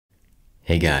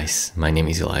Hey guys, my name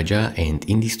is Elijah and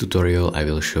in this tutorial I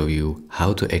will show you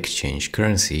how to exchange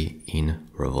currency in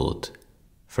Revolut.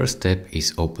 First step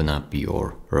is open up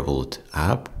your Revolut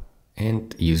app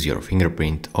and use your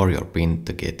fingerprint or your PIN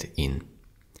to get in.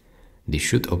 This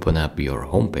should open up your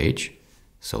homepage.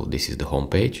 So this is the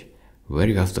homepage where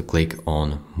you have to click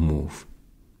on Move.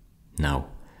 Now,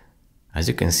 as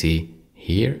you can see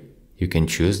here, you can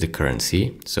choose the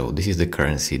currency. So this is the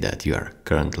currency that you are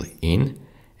currently in.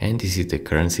 And this is the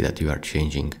currency that you are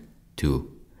changing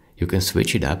to. You can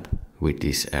switch it up with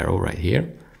this arrow right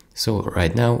here. So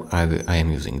right now I am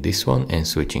using this one and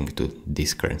switching to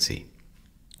this currency.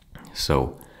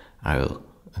 So I will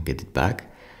get it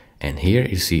back. And here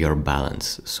you see your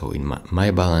balance. So in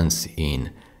my balance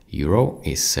in euro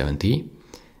is 70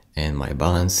 and my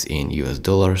balance in US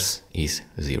dollars is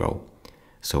 0.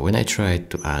 So when I try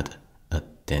to add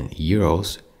 10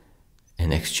 euros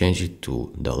and exchange it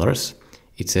to dollars,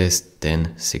 it says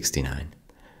 10.69,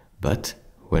 but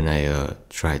when I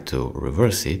try to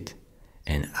reverse it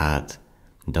and add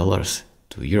dollars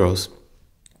to euros,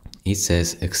 it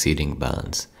says exceeding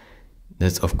balance.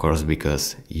 That's of course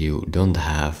because you don't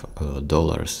have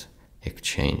dollars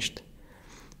exchanged.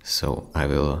 So I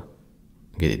will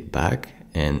get it back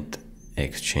and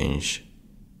exchange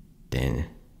 10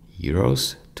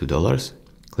 euros to dollars.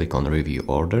 Click on review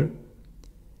order,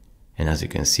 and as you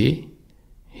can see,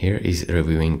 here is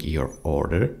reviewing your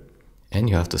order and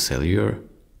you have to sell your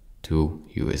to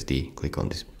USD. Click on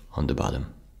this on the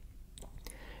bottom.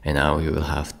 And now you will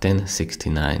have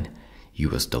 10.69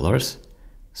 US dollars.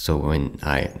 So when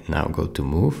I now go to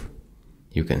move,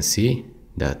 you can see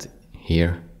that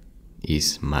here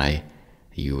is my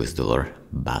US dollar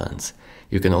balance.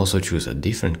 You can also choose a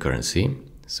different currency.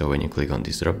 So when you click on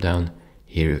this drop down,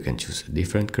 here you can choose a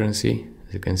different currency,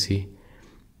 as you can see,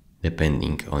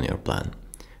 depending on your plan.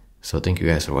 So thank you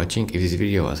guys for watching. If this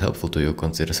video was helpful to you,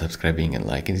 consider subscribing and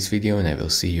liking this video, and I will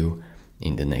see you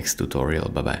in the next tutorial.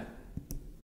 Bye bye.